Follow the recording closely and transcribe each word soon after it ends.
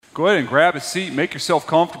Go ahead and grab a seat, make yourself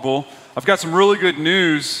comfortable. I've got some really good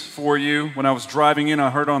news for you. When I was driving in, I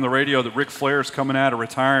heard on the radio that Ric Flair is coming out of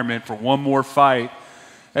retirement for one more fight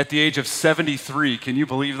at the age of 73. Can you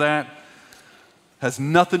believe that? Has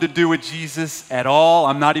nothing to do with Jesus at all.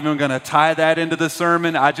 I'm not even going to tie that into the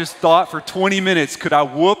sermon. I just thought for 20 minutes, could I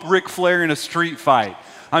whoop Ric Flair in a street fight?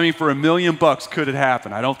 I mean, for $1 million, could it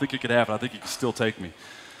happen? I don't think it could happen. I think he could still take me.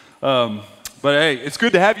 But hey, it's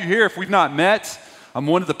good to have you here. If we've not met, I'm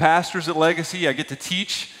one of the pastors at Legacy. I get to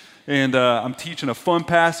teach, and I'm teaching a fun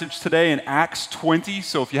passage today in Acts 20.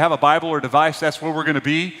 So if you have a Bible or device, that's where we're going to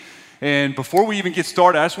be. And before we even get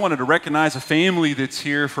started, I just wanted to recognize a family that's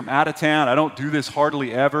here from out of town. I don't do this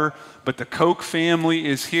hardly ever, but the Koch family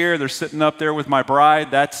is here. They're sitting up there with my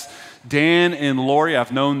bride. That's Dan and Lori.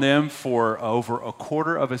 I've known them for over a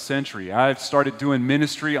quarter of a century. I've started doing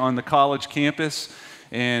ministry on the college campus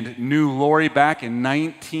and knew Lori back in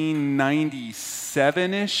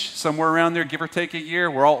 1997-ish, somewhere around there, give or take a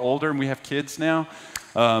year. We're all older and we have kids now.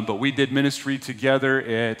 But we did ministry together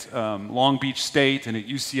at Long Beach State and at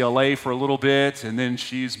UCLA for a little bit, and then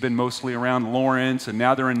she's been mostly around Lawrence, and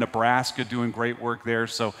now they're in Nebraska doing great work there.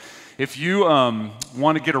 So if you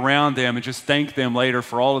want to get around them and just thank them later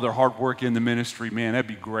for all of their hard work in the ministry, man, that'd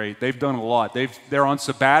be great. They've done a lot. They're on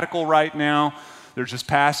sabbatical right now. They're just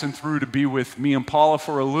passing through to be with me and Paula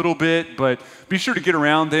for a little bit, but be sure to get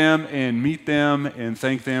around them and meet them and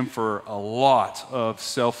thank them for a lot of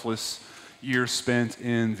selfless years spent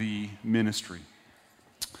in the ministry.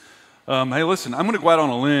 Hey, listen, I'm going to go out on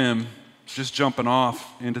a limb, just jumping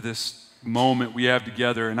off into this moment we have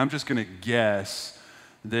together, and I'm just going to guess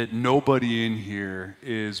that nobody in here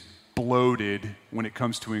is bloated when it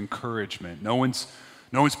comes to encouragement. No one's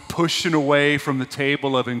pushing away from the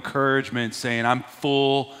table of encouragement saying, I'm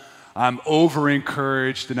full, I'm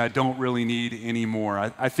over-encouraged, and I don't really need any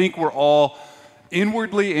more. I think we're all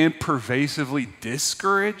inwardly and pervasively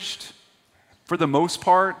discouraged for the most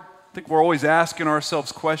part. I think we're always asking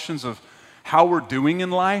ourselves questions of how we're doing in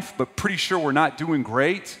life, but pretty sure we're not doing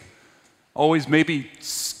great. Always maybe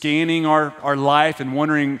scanning our life and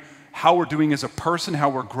wondering how we're doing as a person, how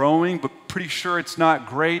we're growing, but pretty sure it's not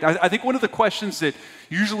great. I think one of the questions that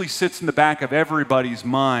usually sits in the back of everybody's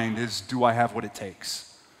mind is, do I have what it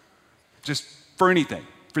takes? Just for anything,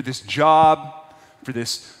 for this job, for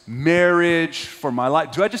this marriage, for my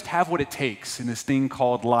life. Do I just have what it takes in this thing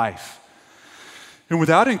called life? And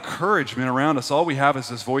without encouragement around us, all we have is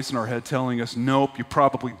this voice in our head telling us, nope, you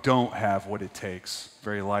probably don't have what it takes,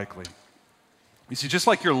 very likely. You see, just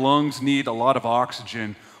like your lungs need a lot of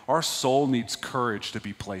oxygen, our soul needs courage to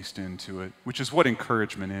be placed into it, which is what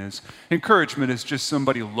encouragement is. Encouragement is just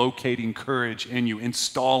somebody locating courage in you,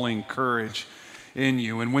 installing courage in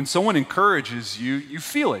you. And when someone encourages you, you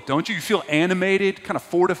feel it, don't you? You feel animated, kind of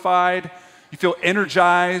fortified. You feel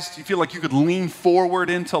energized. You feel like you could lean forward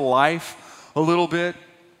into life a little bit.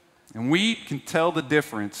 And we can tell the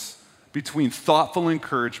difference between thoughtful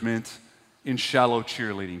encouragement and shallow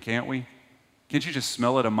cheerleading, can't we? Can't you just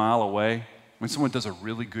smell it a mile away? When someone does a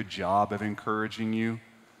really good job of encouraging you,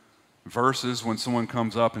 versus when someone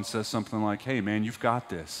comes up and says something like, hey man, you've got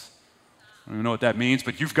this. I don't even know what that means,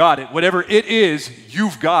 but you've got it. Whatever it is,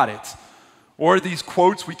 you've got it. Or these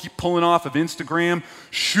quotes we keep pulling off of Instagram,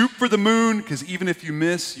 shoot for the moon, because even if you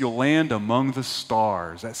miss, you'll land among the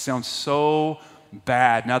stars. That sounds so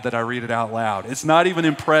bad now that I read it out loud. It's not even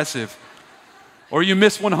impressive. Or you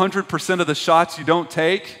miss 100% of the shots you don't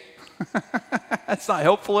take. That's not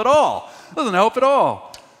helpful at all. Doesn't help at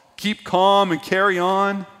all. Keep calm and carry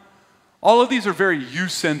on. All of these are very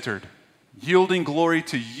you-centered, yielding glory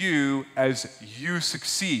to you as you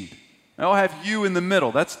succeed. I'll have you in the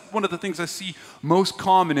middle. That's one of the things I see most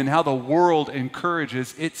common in how the world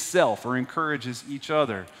encourages itself or encourages each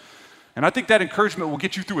other. And I think that encouragement will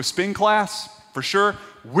get you through a spin class, for sure,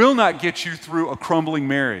 will not get you through a crumbling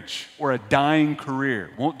marriage or a dying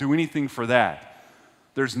career. Won't do anything for that.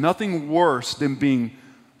 There's nothing worse than being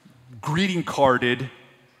greeting carded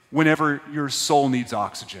whenever your soul needs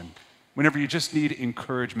oxygen, whenever you just need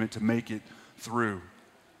encouragement to make it through.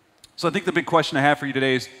 So I think the big question I have for you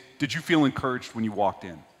today is, did you feel encouraged when you walked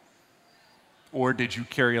in? Or did you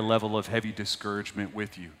carry a level of heavy discouragement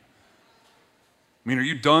with you? I mean, are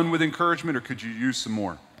you done with encouragement, or could you use some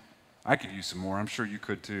more? I could use some more. I'm sure you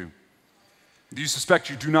could too. Do you suspect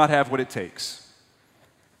you do not have what it takes?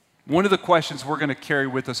 One of the questions we're going to carry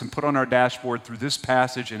with us and put on our dashboard through this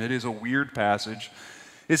passage, and it is a weird passage,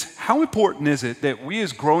 is how important is it that we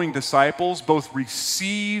as growing disciples both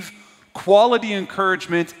receive quality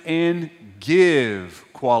encouragement and give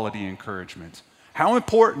quality encouragement? How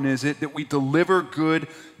important is it that we deliver good,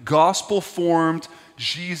 gospel-formed,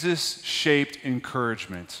 Jesus-shaped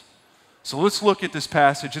encouragement. So let's look at this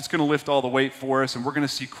passage. It's going to lift all the weight for us, and we're going to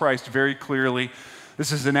see Christ very clearly.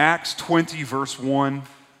 This is in Acts 20, verse 1.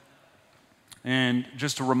 And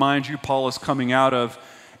just to remind you, Paul is coming out of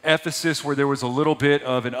Ephesus, where there was a little bit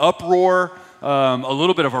of an uproar, a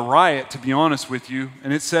little bit of a riot, to be honest with you.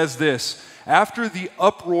 And it says this: after the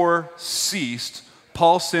uproar ceased,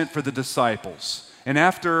 Paul sent for the disciples. And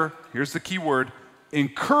after, here's the key word,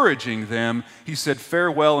 encouraging them, he said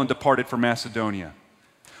farewell and departed for Macedonia.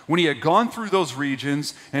 When he had gone through those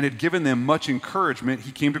regions and had given them much encouragement,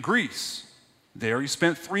 he came to Greece. There he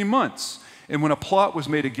spent 3 months. And when a plot was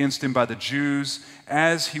made against him by the Jews,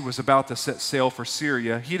 as he was about to set sail for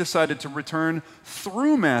Syria, he decided to return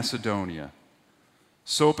through Macedonia.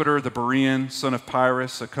 Sopater, the Berean, son of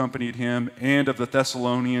Pyrrhus, accompanied him, and of the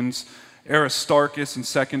Thessalonians, Aristarchus and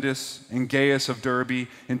Secundus, and Gaius of Derbe,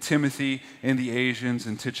 and Timothy, and the Asians,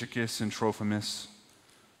 and Tychicus and Trophimus.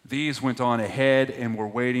 These went on ahead and were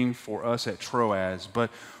waiting for us at Troas, but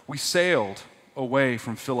we sailed away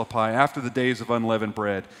from Philippi after the days of unleavened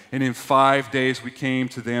bread, and in 5 days we came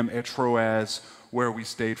to them at Troas, where we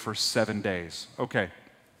stayed for 7 days. Okay,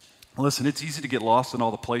 listen, it's easy to get lost in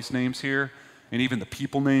all the place names here, and even the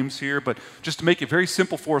people names here, but just to make it very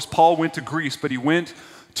simple for us, Paul went to Greece, but he went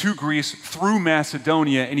to Greece through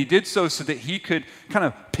Macedonia, and he did so that he could kind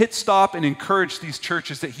of pit stop and encourage these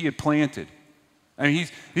churches that he had planted. I mean,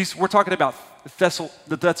 we're talking about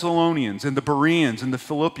the Thessalonians and the Bereans and the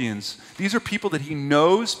Philippians. These are people that he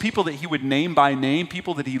knows, people that he would name by name,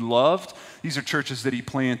 people that he loved. These are churches that he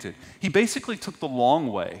planted. He basically took the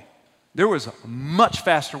long way. There was a much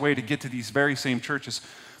faster way to get to these very same churches,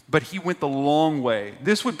 but he went the long way.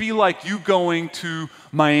 This would be like you going to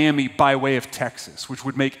Miami by way of Texas, which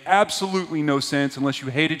would make absolutely no sense unless you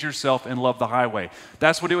hated yourself and loved the highway.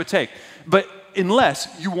 That's what it would take. But unless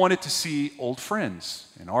you wanted to see old friends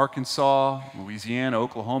in Arkansas, Louisiana,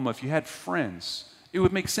 Oklahoma, if you had friends, it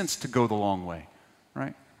would make sense to go the long way,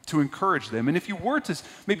 right? To encourage them. And if you were to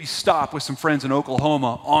maybe stop with some friends in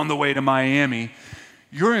Oklahoma on the way to Miami,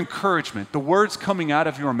 your encouragement, the words coming out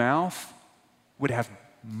of your mouth, would have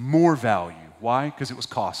more value. Why? Because it was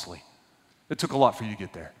costly. It took a lot for you to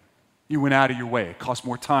get there. You went out of your way. It cost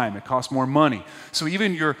more time. It cost more money. So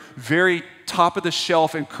even your very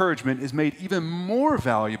top-of-the-shelf encouragement is made even more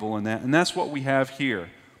valuable in that, and that's what we have here.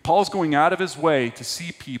 Paul's going out of his way to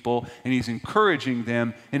see people, and he's encouraging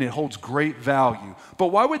them, and it holds great value. But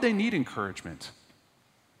why would they need encouragement?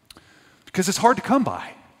 Because it's hard to come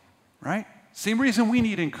by, right? Same reason we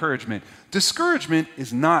need encouragement. Discouragement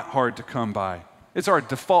is not hard to come by. It's our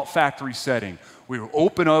default factory setting. We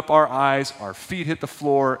open up our eyes, our feet hit the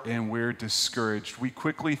floor, and we're discouraged. We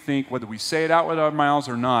quickly think, whether we say it out with our mouths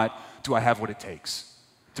or not, do I have what it takes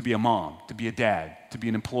to be a mom, to be a dad, to be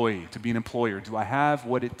an employee, to be an employer? Do I have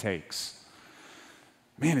what it takes?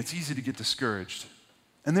 Man, it's easy to get discouraged.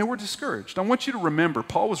 And they were discouraged. I want you to remember,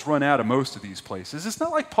 Paul was run out of most of these places. It's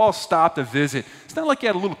not like Paul stopped a visit. It's not like he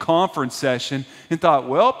had a little conference session and thought,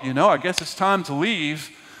 well, I guess it's time to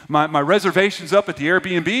leave. My reservation's up at the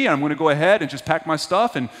Airbnb. I'm going to go ahead and just pack my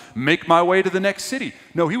stuff and make my way to the next city.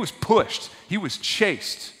 No, he was pushed. He was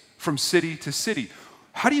chased from city to city.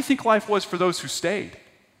 How do you think life was for those who stayed?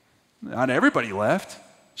 Not everybody left,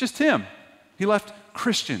 just him. He left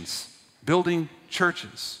Christians building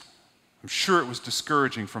churches. I'm sure it was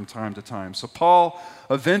discouraging from time to time. So Paul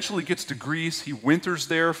eventually gets to Greece. He winters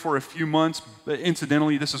there for a few months.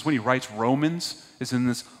 Incidentally, this is when he writes Romans. It's in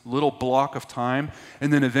this little block of time.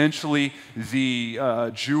 And then eventually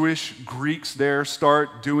the Jewish Greeks there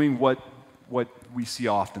start doing what we see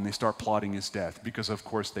often. They start plotting his death because, of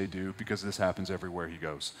course, they do, because this happens everywhere he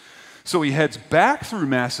goes. So he heads back through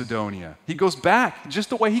Macedonia. He goes back just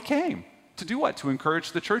the way he came. To do what? To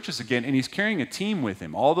encourage the churches again. And he's carrying a team with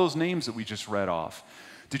him. All those names that we just read off.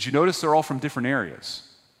 Did you notice they're all from different areas?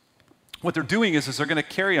 What they're doing is they're going to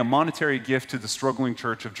carry a monetary gift to the struggling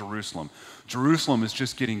church of Jerusalem. Jerusalem is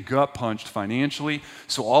just getting gut punched financially.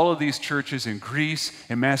 So all of these churches in Greece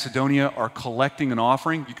and Macedonia are collecting an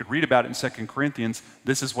offering. You could read about it in 2 Corinthians.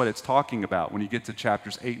 This is what it's talking about when you get to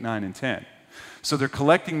chapters 8, 9, and 10. So they're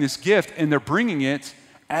collecting this gift and they're bringing it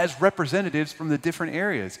as representatives from the different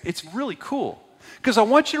areas. It's really cool. Because I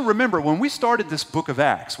want you to remember, when we started this book of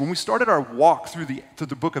Acts, when we started our walk through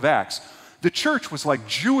the book of Acts, the church was like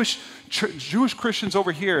Jewish Christians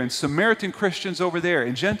over here and Samaritan Christians over there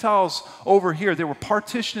and Gentiles over here. They were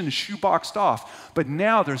partitioned and shoeboxed off. But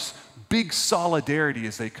now there's big solidarity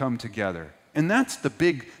as they come together. And that's the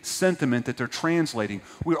big sentiment that they're translating.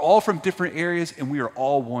 We're all from different areas and we are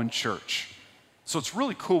all one church. So it's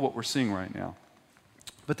really cool what we're seeing right now.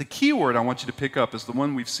 But the key word I want you to pick up is the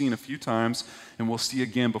one we've seen a few times, and we'll see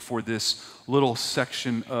again before this little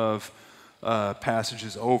section of passage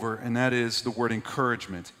is over, and that is the word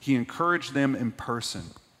encouragement. He encouraged them in person.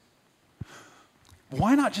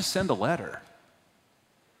 Why not just send a letter?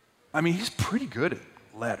 I mean, he's pretty good at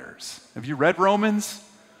letters. Have you read Romans,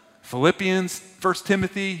 Philippians, 1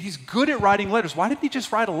 Timothy? He's good at writing letters. Why didn't he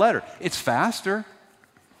just write a letter? It's faster.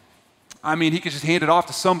 I mean, he could just hand it off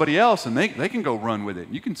to somebody else and they can go run with it.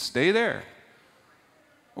 You can stay there.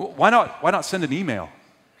 Why not send an email?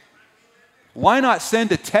 Why not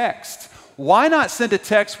send a text? Why not send a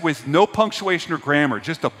text with no punctuation or grammar,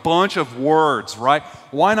 just a bunch of words, right?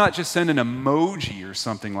 Why not just send an emoji or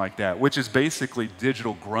something like that, which is basically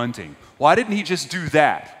digital grunting? Why didn't he just do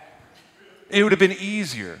that? It would have been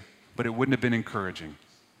easier, but it wouldn't have been encouraging.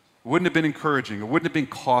 It wouldn't have been encouraging. It wouldn't have been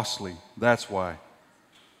costly. That's why.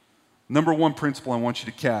 Number one principle I want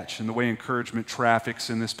you to catch in the way encouragement traffics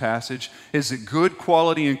in this passage is that good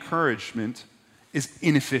quality encouragement is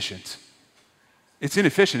inefficient. It's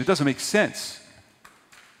inefficient. It doesn't make sense.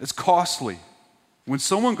 It's costly. When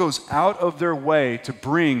someone goes out of their way to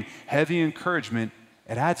bring heavy encouragement,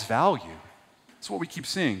 it adds value. That's what we keep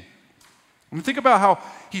seeing. I mean, think about how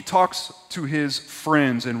he talks to his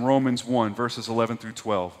friends in Romans 1, verses 11 through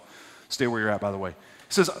 12. Stay where you're at, by the way.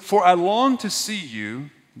 He says, "For I long to see you,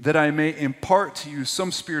 that I may impart to you some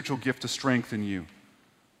spiritual gift to strengthen you.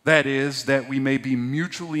 That is, that we may be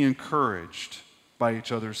mutually encouraged by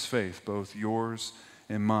each other's faith, both yours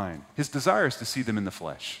and mine." His desire is to see them in the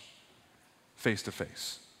flesh, face to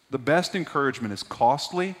face. The best encouragement is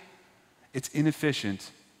costly, it's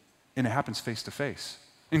inefficient, and it happens face to face.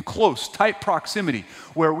 In close, tight proximity,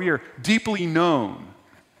 where we are deeply known,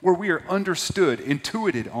 where we are understood,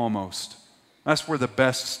 intuited almost. That's where the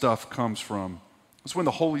best stuff comes from. That's when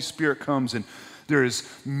the Holy Spirit comes and there is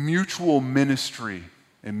mutual ministry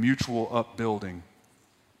and mutual upbuilding.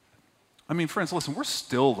 I mean, friends, listen, we're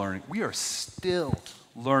still learning. We are still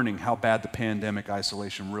learning how bad the pandemic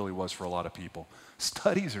isolation really was for a lot of people.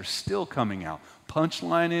 Studies are still coming out.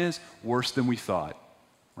 Punchline is worse than we thought,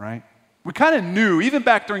 right? We kind of knew, even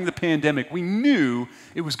back during the pandemic, we knew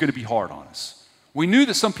it was going to be hard on us. We knew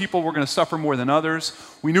that some people were going to suffer more than others.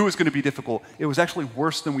 We knew it was going to be difficult. It was actually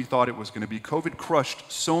worse than we thought it was going to be. COVID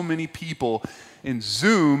crushed so many people, and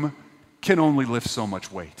Zoom can only lift so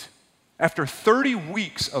much weight. After 30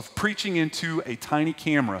 weeks of preaching into a tiny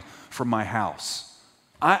camera from my house,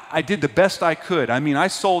 I did the best I could. I mean, I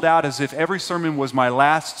sold out as if every sermon was my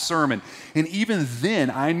last sermon. And even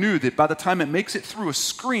then, I knew that by the time it makes it through a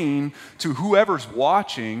screen to whoever's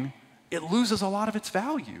watching, it loses a lot of its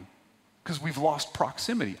value because we've lost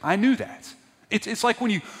proximity. I knew that. It's like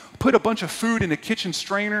when you put a bunch of food in a kitchen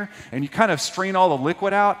strainer and you kind of strain all the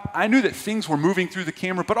liquid out. I knew that things were moving through the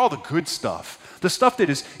camera, but all the good stuff, the stuff that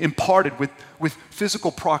is imparted with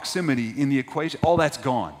physical proximity in the equation, all that's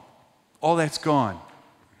gone. All that's gone.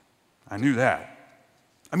 I knew that.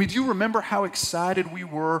 I mean, do you remember how excited we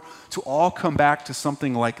were to all come back to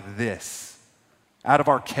something like this, out of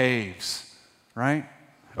our caves, right?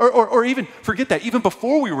 Or even, forget that, even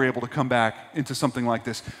before we were able to come back into something like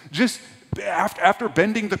this, just after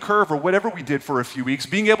bending the curve or whatever we did for a few weeks,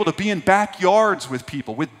 being able to be in backyards with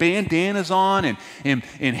people with bandanas on and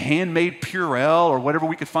handmade Purell or whatever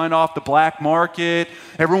we could find off the black market.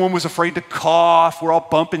 Everyone was afraid to cough. We're all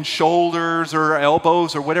bumping shoulders or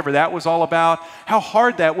elbows or whatever that was all about. How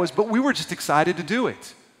hard that was, but we were just excited to do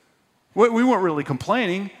it. We weren't really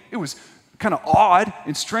complaining. It was kind of odd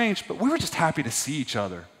and strange, but we were just happy to see each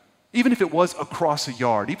other, even if it was across a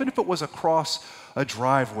yard, even if it was across a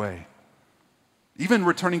driveway. Even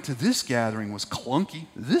returning to this gathering was clunky.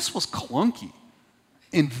 This was clunky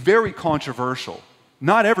and very controversial.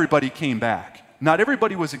 Not everybody came back. Not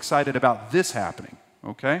everybody was excited about this happening,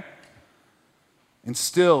 okay? And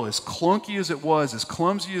still, as clunky as it was, as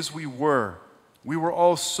clumsy as we were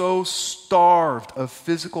all so starved of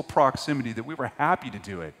physical proximity that we were happy to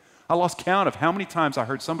do it. I lost count of how many times I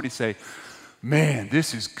heard somebody say, "Man,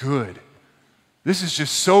 this is good. This is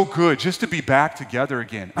just so good just to be back together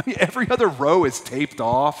again." I mean, every other row is taped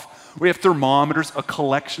off. We have thermometers, a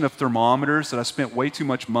collection of thermometers that I spent way too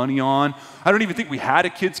much money on. I don't even think we had a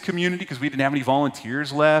kids' community because we didn't have any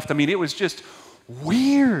volunteers left. I mean, it was just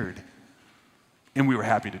weird. And we were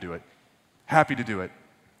happy to do it. Happy to do it.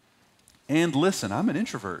 And listen, I'm an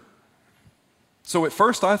introvert. So at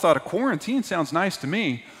first I thought a quarantine sounds nice to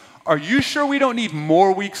me. Are you sure we don't need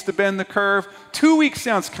more weeks to bend the curve? 2 weeks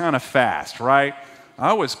sounds kind of fast, right?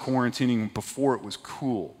 I was quarantining before it was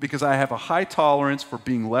cool because I have a high tolerance for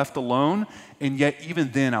being left alone, and yet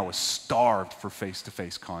even then I was starved for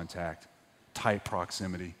face-to-face contact, tight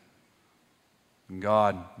proximity. And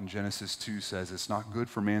God in Genesis 2 says it's not good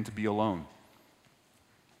for man to be alone.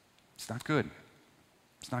 It's not good.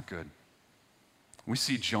 It's not good. We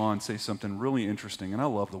see John say something really interesting, and I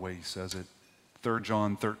love the way he says it. 3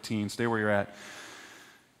 John 13, stay where you're at.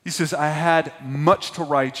 He says, I had much to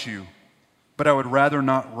write you, but I would rather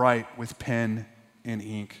not write with pen and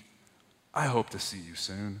ink. I hope to see you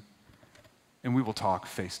soon, and we will talk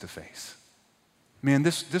face to face. Man,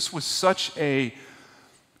 this was such a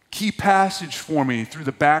key passage for me through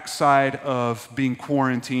the backside of being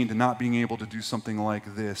quarantined and not being able to do something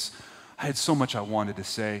like this. I had so much I wanted to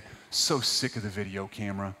say. So sick of the video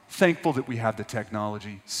camera. Thankful that we have the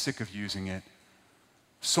technology. Sick of using it.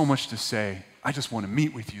 So much to say. I just want to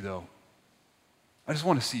meet with you, though. I just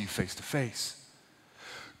want to see you face to face.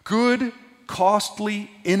 Good,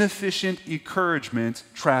 costly, inefficient encouragement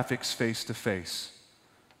traffics face to face.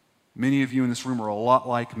 Many of you in this room are a lot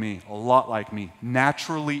like me,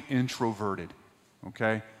 naturally introverted,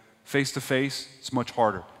 okay? Face to face, it's much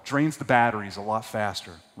harder. Drains the batteries a lot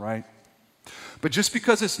faster, right? But just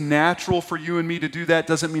because it's natural for you and me to do that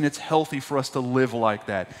doesn't mean it's healthy for us to live like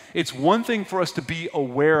that. It's one thing for us to be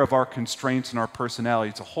aware of our constraints and our personality.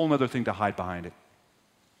 It's a whole other thing to hide behind it,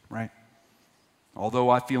 right? Although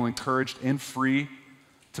I feel encouraged and free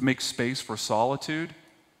to make space for solitude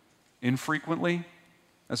infrequently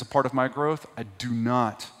as a part of my growth, I do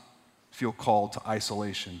not feel called to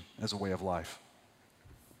isolation as a way of life.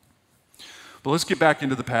 But let's get back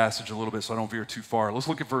into the passage a little bit so I don't veer too far. Let's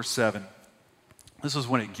look at verse 7. This is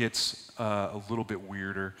when it gets a little bit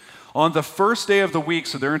weirder. On the first day of the week,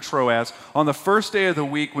 so they're in Troas, on the first day of the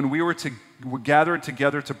week when we were gathered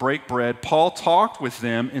together to break bread, Paul talked with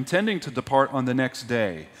them, intending to depart on the next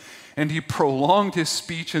day. And he prolonged his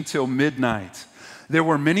speech until midnight. There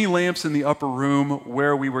were many lamps in the upper room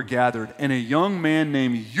where we were gathered, and a young man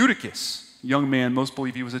named Eutychus, young man, most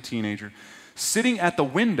believe he was a teenager, sitting at the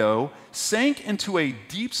window, sank into a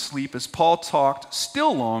deep sleep as Paul talked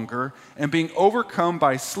still longer, and being overcome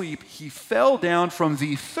by sleep, he fell down from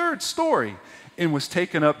the 3rd story and was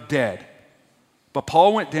taken up dead. But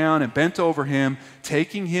Paul went down and bent over him,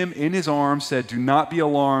 taking him in his arms, said, "Do not be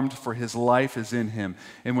alarmed, for his life is in him."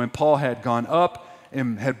 And when Paul had gone up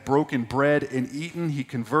and had broken bread and eaten, he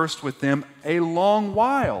conversed with them a long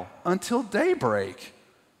while until daybreak,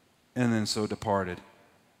 and then so departed.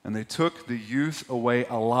 And they took the youth away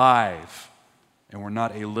alive and were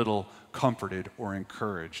not a little comforted or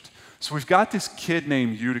encouraged. So we've got this kid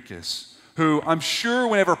named Eutychus, who I'm sure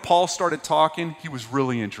whenever Paul started talking, he was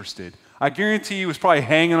really interested. I guarantee he was probably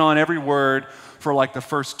hanging on every word for like the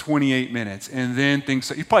first 28 minutes. And then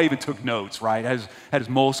he probably even took notes, right? Had his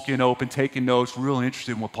moleskin open, taking notes, really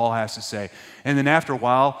interested in what Paul has to say. And then after a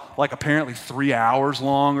while, like apparently 3 hours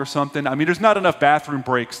long or something. I mean, there's not enough bathroom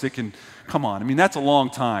breaks that can, come on. I mean, that's a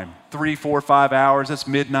long time. 3, 4, 5 hours, that's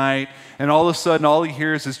midnight. And all of a sudden, all he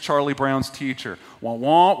hears is Charlie Brown's teacher. Wah,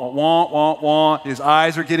 wah, wah, wah, wah, wah. His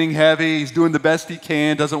eyes are getting heavy. He's doing the best he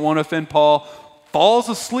can, doesn't want to offend Paul. Falls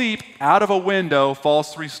asleep out of a window,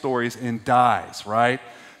 falls 3 stories, and dies, right?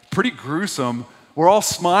 Pretty gruesome. We're all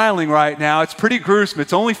smiling right now. It's pretty gruesome.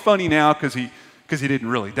 It's only funny now because he didn't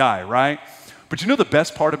really die, right? But you know the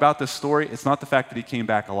best part about this story? It's not the fact that he came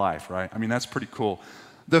back alive, right? I mean, that's pretty cool.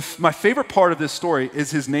 My favorite part of this story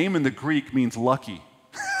is his name in the Greek means lucky.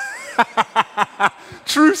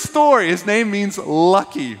 True story. His name means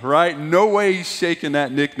lucky, right? No way he's shaking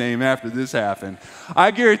that nickname after this happened.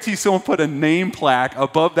 I guarantee someone put a name plaque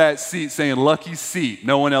above that seat saying lucky seat.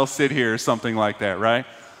 No one else sit here or something like that, right?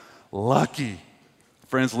 Lucky.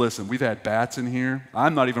 Friends, listen, we've had bats in here.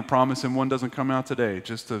 I'm not even promising one doesn't come out today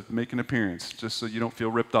just to make an appearance, just so you don't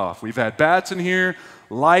feel ripped off. We've had bats in here,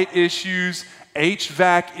 light issues,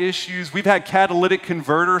 HVAC issues. We've had catalytic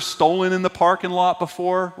converters stolen in the parking lot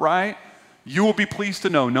before, right? You will be pleased to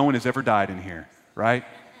know no one has ever died in here, right?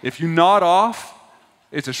 If you nod off,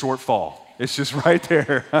 it's a short fall. It's just right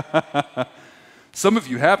there. Some of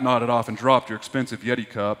you have nodded off and dropped your expensive Yeti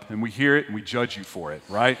cup, and we hear it and we judge you for it,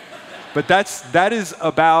 right? But that is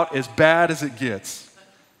about as bad as it gets.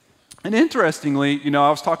 And interestingly, I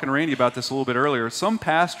was talking to Randy about this a little bit earlier. Some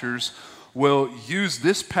pastors will use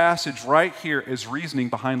this passage right here as reasoning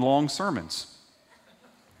behind long sermons,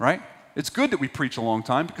 right? It's good that we preach a long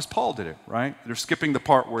time because Paul did it, right? They're skipping the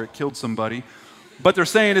part where it killed somebody, but they're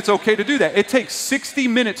saying it's okay to do that. It takes 60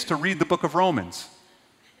 minutes to read the book of Romans,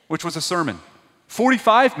 which was a sermon.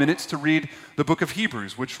 45 minutes to read the book of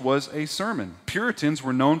Hebrews, which was a sermon. Puritans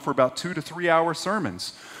were known for about 2 to 3 hour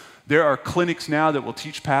sermons. There are clinics now that will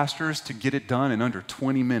teach pastors to get it done in under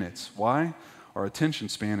 20 minutes. Why? Our attention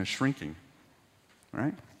span is shrinking,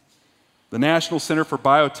 right? The National Center for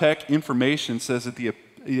Biotech Information says that the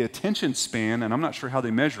the attention span, and I'm not sure how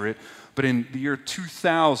they measure it, but in the year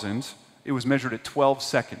 2000, it was measured at 12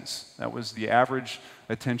 seconds. That was the average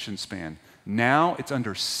attention span. Now it's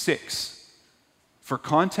under 6. For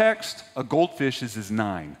context, a goldfish is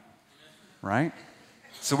 9, right?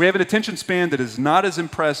 So we have an attention span that is not as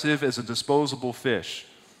impressive as a disposable fish.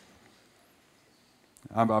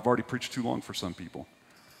 I've already preached too long for some people.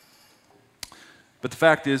 But the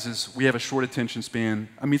fact is we have a short attention span.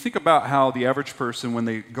 I mean, think about how the average person, when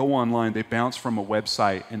they go online, they bounce from a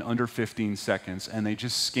website in under 15 seconds, and they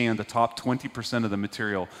just scan the top 20% of the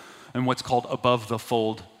material and what's called above the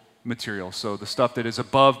fold material. So the stuff that is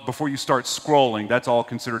above, before you start scrolling, that's all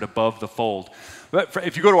considered above the fold. But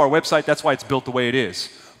if you go to our website, that's why it's built the way it is.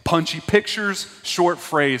 Punchy pictures, short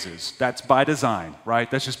phrases. That's by design, right?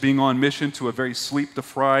 That's just being on mission to a very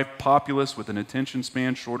sleep-deprived populace with an attention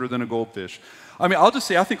span shorter than a goldfish. I mean, I'll just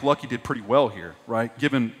say I think Lucky did pretty well here, right,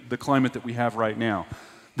 given the climate that we have right now.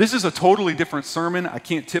 This is a totally different sermon I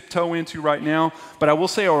can't tiptoe into right now, but I will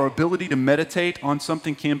say our ability to meditate on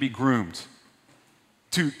something can be groomed.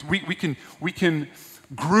 We can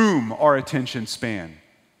groom our attention span.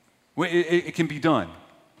 It can be done.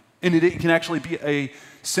 And it can actually be a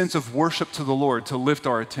sense of worship to the Lord to lift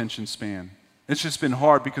our attention span. It's just been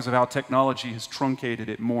hard because of how technology has truncated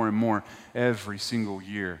it more and more every single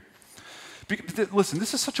year. Listen,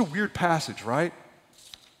 this is such a weird passage, right?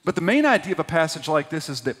 But the main idea of a passage like this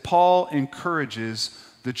is that Paul encourages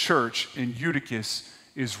the church and Eutychus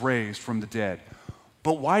is raised from the dead.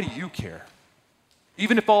 But why do you care?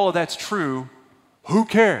 Even if all of that's true, who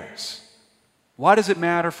cares? Why does it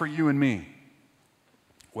matter for you and me?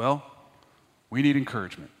 Well, we need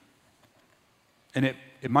encouragement. And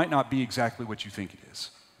it might not be exactly what you think it is.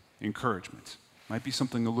 Encouragement. It might be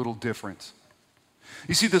something a little different.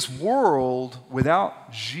 You see, this world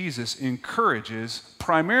without Jesus encourages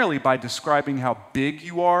primarily by describing how big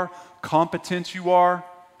you are, competent you are,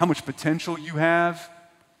 how much potential you have.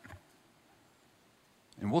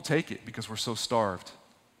 And we'll take it because we're so starved.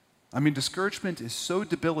 I mean, discouragement is so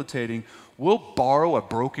debilitating, we'll borrow a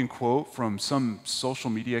broken quote from some social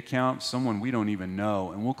media account, someone we don't even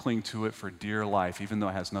know, and we'll cling to it for dear life, even though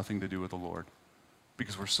it has nothing to do with the Lord.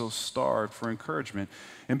 Because we're so starved for encouragement.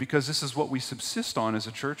 And because this is what we subsist on as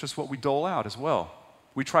a church, it's what we dole out as well.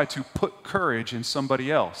 We try to put courage in somebody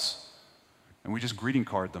else, and we just greeting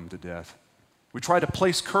card them to death. We try to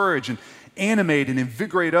place courage and animate and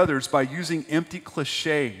invigorate others by using empty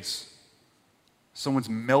cliches. Someone's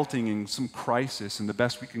melting in some crisis, and the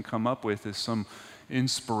best we can come up with is some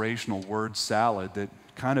inspirational word salad that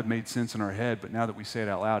kind of made sense in our head, but now that we say it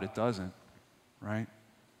out loud, it doesn't, right?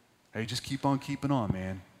 Hey, just keep on keeping on,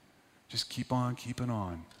 man. Just keep on keeping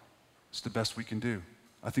on. It's the best we can do.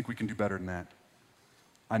 I think we can do better than that.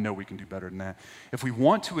 I know we can do better than that. If we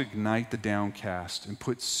want to ignite the downcast and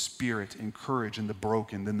put spirit and courage in the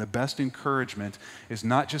broken, then the best encouragement is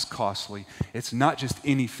not just costly, it's not just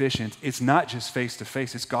inefficient, it's not just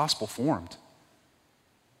face-to-face, it's gospel-formed.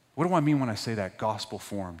 What do I mean when I say that,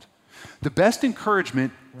 gospel-formed? The best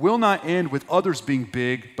encouragement will not end with others being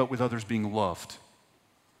big, but with others being loved.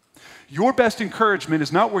 Your best encouragement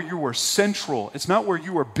is not where you are central. It's not where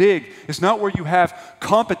you are big. It's not where you have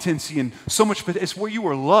competency and so much, but it's where you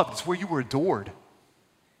are loved. It's where you are adored.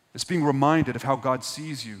 It's being reminded of how God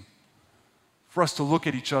sees you. For us to look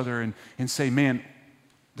at each other and say, man,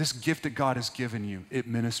 this gift that God has given you, it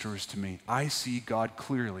ministers to me. I see God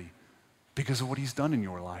clearly because of what He's done in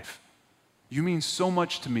your life. You mean so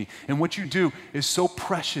much to me, and what you do is so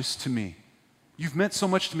precious to me. You've meant so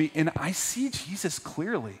much to me, and I see Jesus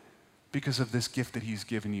clearly because of this gift that He's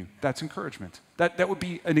given you. That's encouragement. That would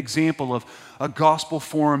be an example of a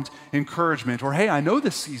gospel-formed encouragement. Or, hey, I know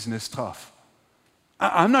this season is tough.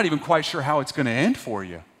 I'm not even quite sure how it's going to end for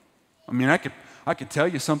you. I mean, I could tell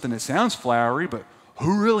you something that sounds flowery, but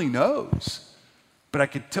who really knows? But I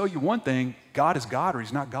could tell you one thing, God is God or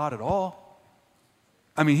He's not God at all.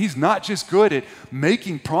 I mean, He's not just good at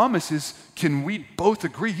making promises. Can we both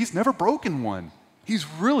agree? He's never broken one. He's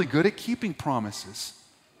really good at keeping promises.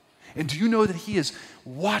 And do you know that He is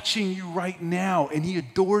watching you right now, and He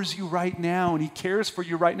adores you right now, and He cares for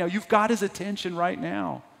you right now? You've got His attention right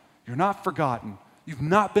now. You're not forgotten. You've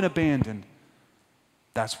not been abandoned.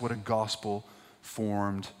 That's what a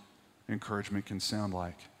gospel-formed encouragement can sound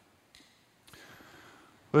like.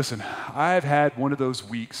 Listen, I've had one of those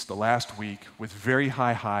weeks, the last week, with very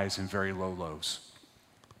high highs and very low lows.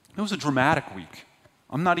 It was a dramatic week.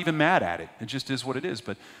 I'm not even mad at it. It just is what it is.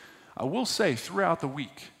 But I will say, throughout the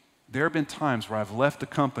week, there have been times where I've left the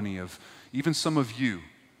company of even some of you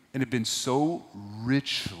and have been so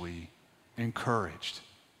richly encouraged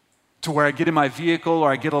to where I get in my vehicle or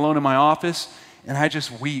I get alone in my office and I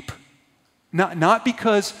just weep. Not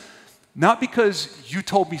because you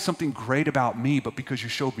told me something great about me, but because you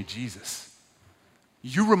showed me Jesus.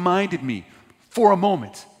 You reminded me for a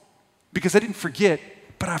moment, because I didn't forget,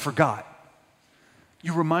 but I forgot.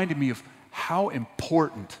 You reminded me of how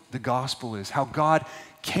important the gospel is, how God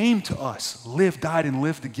came to us, lived, died, and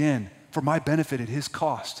lived again for my benefit at his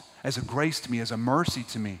cost, as a grace to me, as a mercy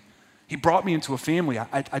to me. He brought me into a family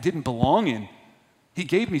I didn't belong in. He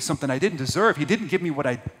gave me something I didn't deserve. He didn't give me what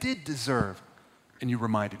I did deserve. And you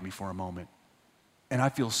reminded me for a moment. And I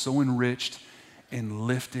feel so enriched and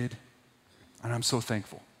lifted, and I'm so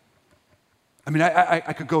thankful. I mean,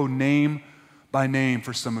 I could go name by name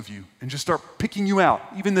for some of you and just start picking you out,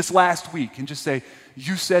 even this last week, and just say,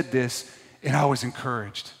 you said this, and I was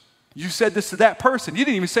encouraged. You said this to that person. You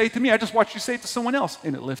didn't even say it to me. I just watched you say it to someone else,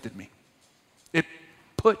 and it lifted me. It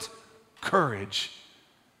put courage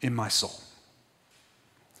in my soul.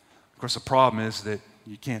 Of course, the problem is that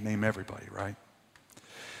you can't name everybody, right?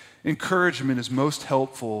 Encouragement is most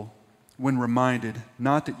helpful when reminded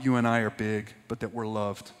not that you and I are big, but that we're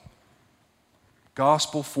loved.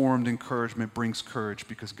 Gospel-formed encouragement brings courage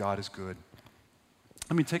because God is good.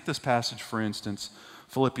 Let me take this passage, for instance,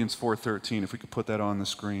 Philippians 4:13, if we could put that on the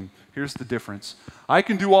screen. Here's the difference. I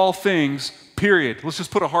can do all things, period. Let's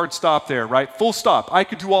just put a hard stop there, right? Full stop. I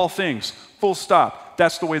can do all things, full stop.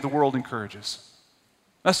 That's the way the world encourages.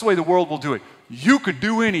 That's the way the world will do it. You could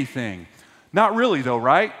do anything. Not really, though,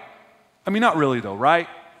 right? Not really, though, right?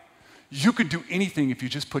 You could do anything if you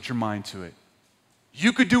just put your mind to it.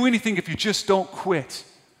 You could do anything if you just don't quit.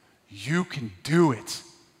 You can do it.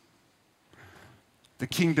 The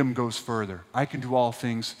kingdom goes further. I can do all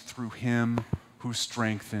things through him who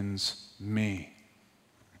strengthens me.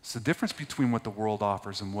 It's the difference between what the world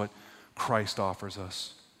offers and what Christ offers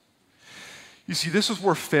us. You see, this is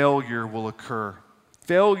where failure will occur.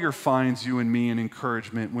 Failure finds you and me in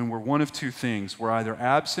encouragement when we're one of two things. We're either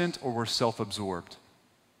absent or we're self-absorbed.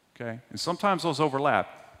 Okay? And sometimes those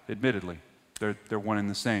overlap, admittedly. They're one and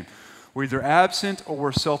the same. We're either absent or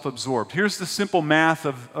we're self-absorbed. Here's the simple math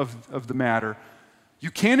of the matter.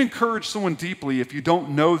 You can't encourage someone deeply if you don't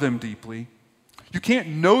know them deeply. You can't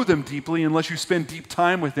know them deeply unless you spend deep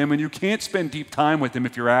time with them, and you can't spend deep time with them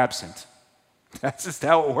if you're absent. That's just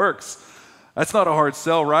how it works. That's not a hard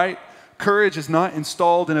sell, right? Courage is not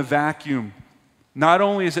installed in a vacuum. Not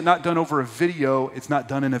only is it not done over a video, it's not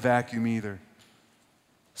done in a vacuum either.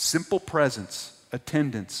 Simple presence,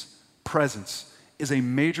 attendance, presence is a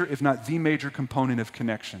major, if not the major component of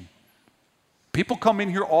connection. People come in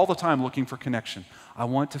here all the time looking for connection. I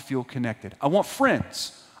want to feel connected. I want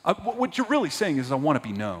friends. What you're really saying is I want to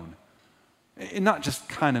be known. And not just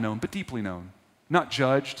kind of known, but deeply known. Not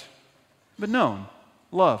judged, but known,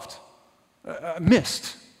 loved,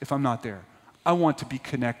 missed if I'm not there. I want to be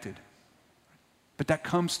connected. But that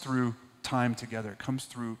comes through time together. It comes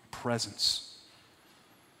through presence.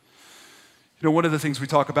 You know, one of the things we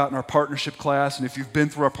talk about in our partnership class, and if you've been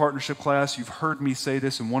through our partnership class, you've heard me say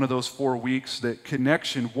this in one of those 4 weeks, that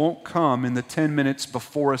connection won't come in the 10 minutes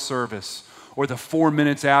before a service or the 4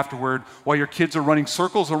 minutes afterward while your kids are running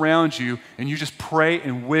circles around you and you just pray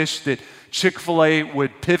and wish that Chick-fil-A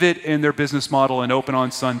would pivot in their business model and open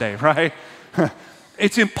on Sunday, right?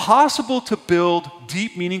 It's impossible to build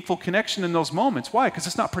deep, meaningful connection in those moments. Why? Because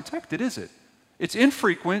it's not protected, is it? It's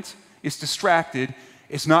infrequent, it's distracted,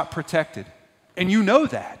 it's not protected. And you know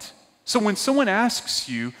that. So when someone asks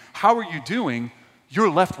you, how are you doing? You're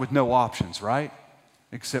left with no options, right?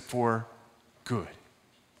 Except for good.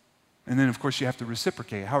 And then, of course, you have to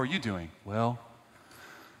reciprocate. How are you doing? Well,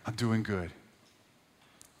 I'm doing good.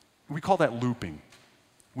 We call that looping.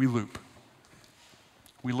 We loop.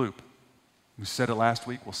 We loop. We said it last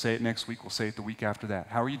week. We'll say it next week. We'll say it the week after that.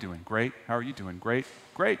 How are you doing? Great. How are you doing? Great.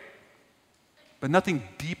 Great. But nothing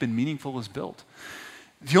deep and meaningful is built.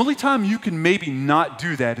 The only time you can maybe not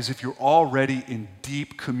do that is if you're already in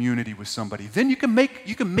deep community with somebody. Then you can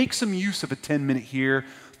make some use of a 10-minute here,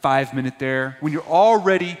 5-minute there, when you're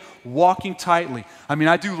already walking tightly. I mean,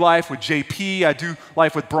 I do life with JP, I do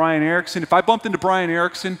life with Brian Erickson. If I bumped into Brian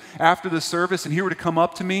Erickson after the service and he were to come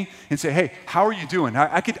up to me and say, hey, how are you doing?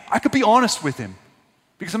 I could be honest with him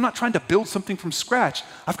because I'm not trying to build something from scratch.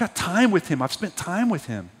 I've got time with him. I've spent time with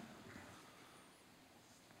him.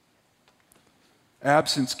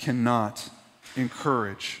 Absence cannot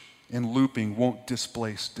encourage, and looping won't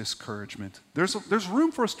displace discouragement. There's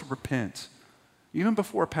room for us to repent, even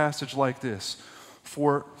before a passage like this,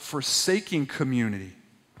 for forsaking community,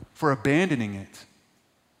 for abandoning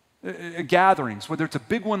it. Gatherings, whether it's a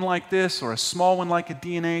big one like this or a small one like a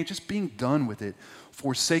DNA, just being done with it,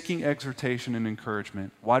 forsaking exhortation and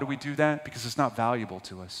encouragement. Why do we do that? Because it's not valuable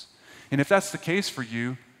to us. And if that's the case for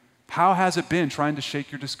you, how has it been trying to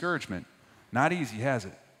shake your discouragement? Not easy, has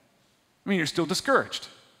it? I mean, you're still discouraged.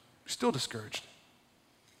 You're still discouraged.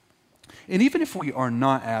 And even if we are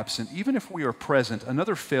not absent, even if we are present,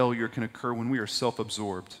 another failure can occur when we are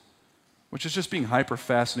self-absorbed, which is just being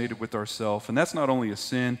hyper-fascinated with ourselves. And that's not only a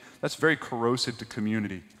sin, that's very corrosive to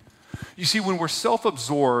community. You see, when we're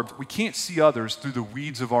self-absorbed, we can't see others through the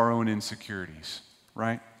weeds of our own insecurities,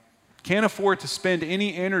 right? Can't afford to spend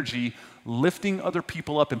any energy lifting other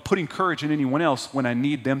people up and putting courage in anyone else when I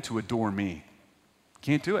need them to adore me.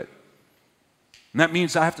 Can't do it. And that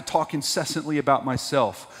means I have to talk incessantly about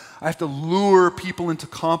myself. I have to lure people into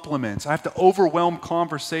compliments. I have to overwhelm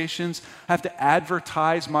conversations. I have to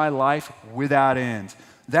advertise my life without end.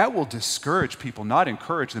 That will discourage people, not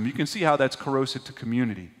encourage them. You can see how that's corrosive to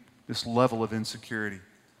community, this level of insecurity.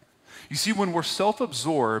 You see, when we're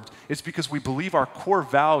self-absorbed, it's because we believe our core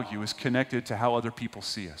value is connected to how other people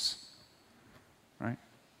see us, right?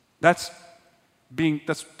 That's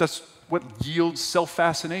what yields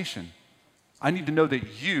self-fascination. I need to know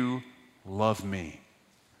that you love me,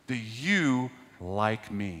 that you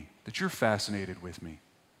like me, that you're fascinated with me.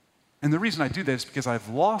 And the reason I do that is because I've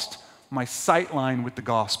lost my sight line with the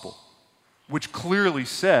gospel, which clearly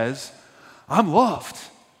says I'm loved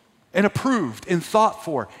and approved and thought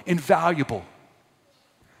for and valuable.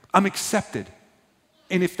 I'm accepted.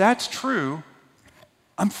 And if that's true,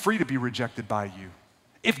 I'm free to be rejected by you.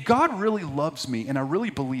 If God really loves me, and I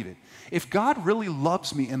really believe it, if God really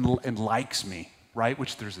loves me and likes me, right,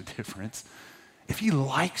 which there's a difference, if he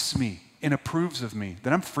likes me and approves of me,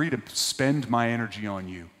 then I'm free to spend my energy on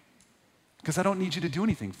you because I don't need you to do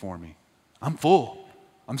anything for me. I'm full.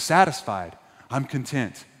 I'm satisfied. I'm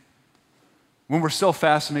content. When we're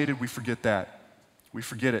self-fascinated, we forget that. We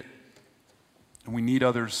forget it. And we need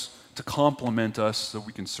others to compliment us so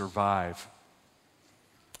we can survive.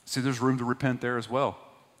 See, there's room to repent there as well,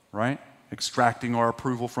 right? Extracting our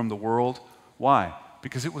approval from the world. Why?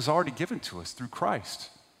 Because it was already given to us through Christ.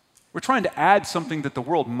 We're trying to add something that the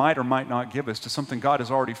world might or might not give us to something God has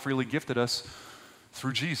already freely gifted us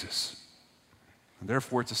through Jesus. And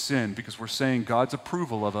therefore, it's a sin because we're saying God's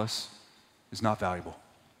approval of us is not valuable.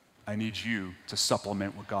 I need you to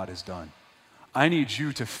supplement what God has done. I need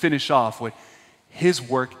you to finish off what his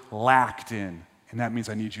work lacked in, and that means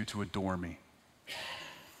I need you to adore me.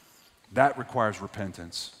 That requires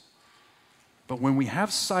repentance. But when we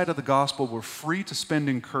have sight of the gospel, we're free to spend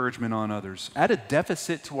encouragement on others, at a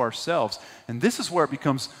deficit to ourselves. And this is where it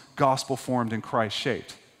becomes gospel-formed and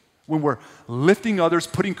Christ-shaped. When we're lifting others,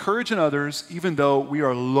 putting courage in others, even though we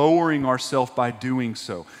are lowering ourselves by doing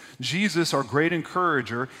so. Jesus, our great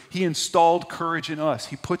encourager, he installed courage in us.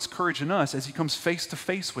 He puts courage in us as he comes face to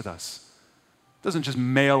face with us. He doesn't just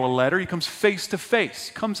mail a letter, he comes face to face.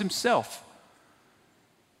 He comes himself.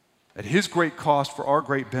 At his great cost for our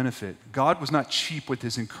great benefit, God was not cheap with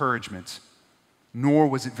his encouragement, nor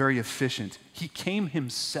was it very efficient. He came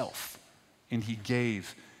himself, and he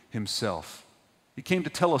gave himself. He came to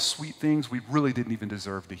tell us sweet things we really didn't even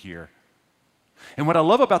deserve to hear. And what I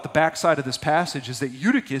love about the backside of this passage is that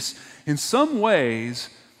Eutychus, in some ways,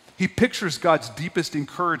 he pictures God's deepest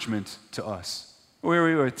encouragement to us.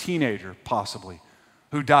 We're a teenager, possibly,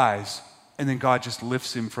 who dies, and then God just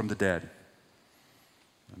lifts him from the dead.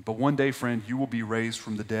 But one day, friend, you will be raised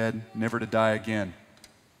from the dead, never to die again.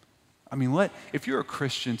 I mean, if you're a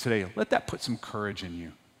Christian today, let that put some courage in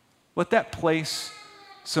you. Let that place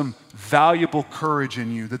some valuable courage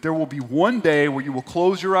in you, that there will be one day where you will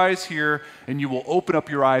close your eyes here and you will open up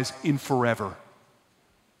your eyes in forever.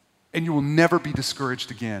 And you will never be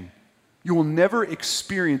discouraged again. You will never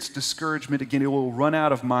experience discouragement again. It will run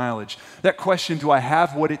out of mileage. That question, do I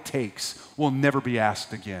have what it takes, will never be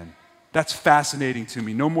asked again. That's fascinating to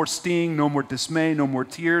me. No more sting, no more dismay, no more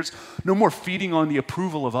tears, no more feeding on the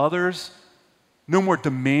approval of others, no more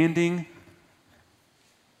demanding.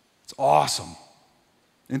 It's awesome.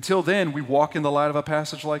 Until then, we walk in the light of a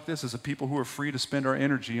passage like this as a people who are free to spend our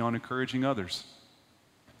energy on encouraging others.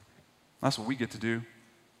 That's what we get to do.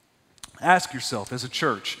 Ask yourself, as a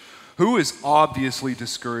church, who is obviously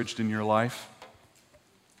discouraged in your life?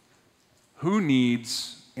 Who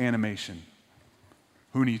needs animation?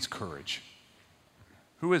 Who needs courage?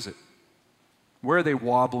 Who is it? Where are they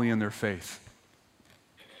wobbly in their faith?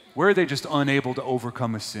 Where are they just unable to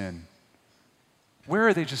overcome a sin? Where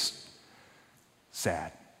are they just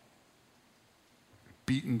sad,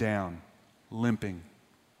 beaten down, limping?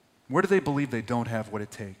 Where do they believe they don't have what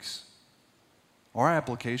it takes? Our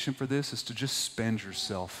application for this is to just spend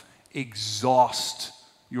yourself, exhaust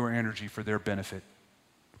your energy for their benefit.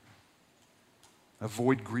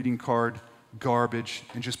 Avoid greeting card garbage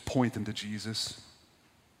and just point them to Jesus.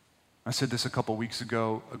 I said this a couple weeks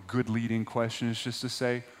ago. A good leading question is just to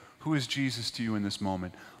say, who is Jesus to you in this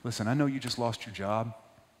moment? Listen, I know you just lost your job.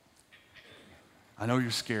 I know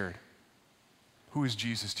you're scared. Who is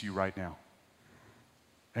Jesus to you right now?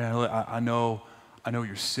 And I know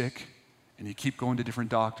you're sick and you keep going to different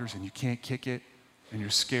doctors and you can't kick it and you're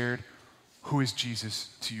scared. Who is Jesus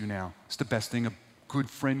to you now? It's the best thing a good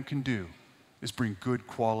friend can do, is bring good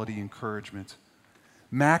quality encouragement.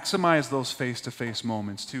 Maximize those face-to-face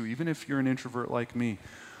moments too, even if you're an introvert like me.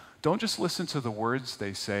 Don't just listen to the words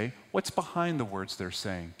they say. What's behind the words they're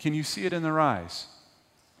saying? Can you see it in their eyes?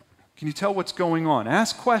 Can you tell what's going on?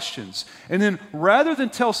 Ask questions. And then rather than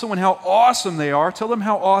tell someone how awesome they are, tell them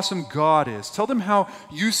how awesome God is. Tell them how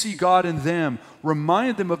you see God in them.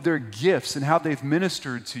 Remind them of their gifts and how they've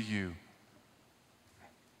ministered to you.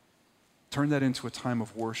 Turn that into a time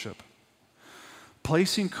of worship.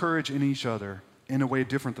 Placing courage in each other in a way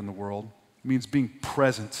different than the world means being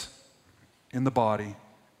present in the body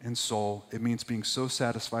and soul. It means being so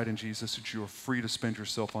satisfied in Jesus that you are free to spend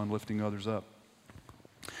yourself on lifting others up.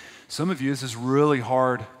 Some of you, this is really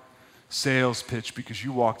hard sales pitch because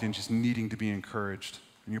you walked in just needing to be encouraged.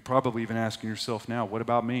 And you're probably even asking yourself now, what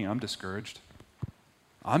about me? I'm discouraged.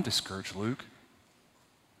 I'm discouraged, Luke.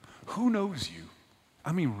 Who knows you?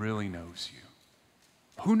 I mean, really knows you.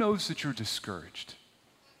 Who knows that you're discouraged?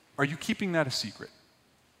 Are you keeping that a secret?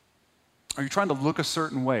 Are you trying to look a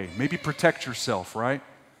certain way? Maybe protect yourself, right?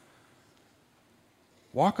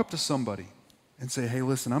 Walk up to somebody and say, hey,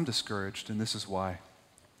 listen, I'm discouraged, and this is why.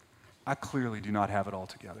 I clearly do not have it all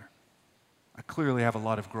together. I clearly have a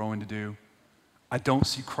lot of growing to do. I don't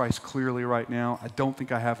see Christ clearly right now. I don't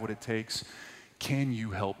think I have what it takes. Can you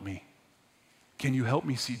help me? Can you help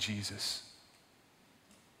me see Jesus?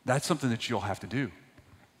 That's something that you'll have to do,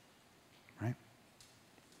 right?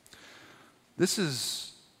 This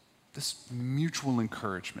mutual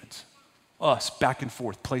encouragement, us back and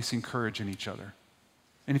forth, placing courage in each other.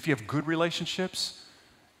 And if you have good relationships,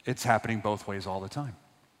 it's happening both ways all the time.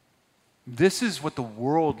 This is what the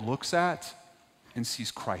world looks at and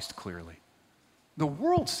sees Christ clearly. The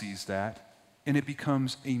world sees that, and it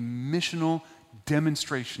becomes a missional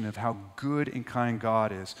demonstration of how good and kind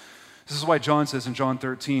God is. This is why John says in John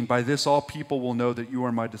 13, by this all people will know that you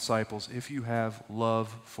are my disciples if you have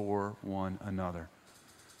love for one another.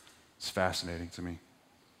 It's fascinating to me.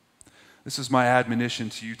 This is my admonition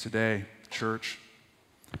to you today, church,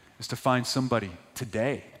 is to find somebody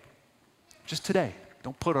today, just today.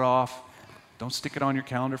 Don't put it off. Don't stick it on your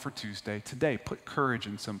calendar for Tuesday. Today, put courage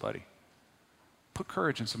in somebody. Put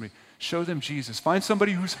courage in somebody. Show them Jesus. Find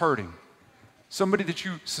somebody who's hurting, somebody that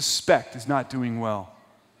you suspect is not doing well,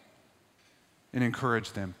 and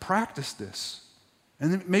encourage them. Practice this.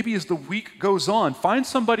 And then maybe as the week goes on, find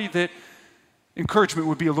somebody that encouragement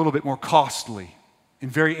would be a little bit more costly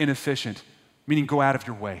and very inefficient, meaning go out of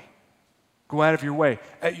your way. Go out of your way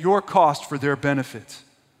at your cost for their benefit.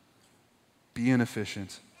 Be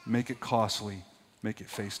inefficient. Make it costly. Make it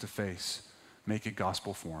face-to-face. Make it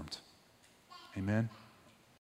gospel-formed. Amen?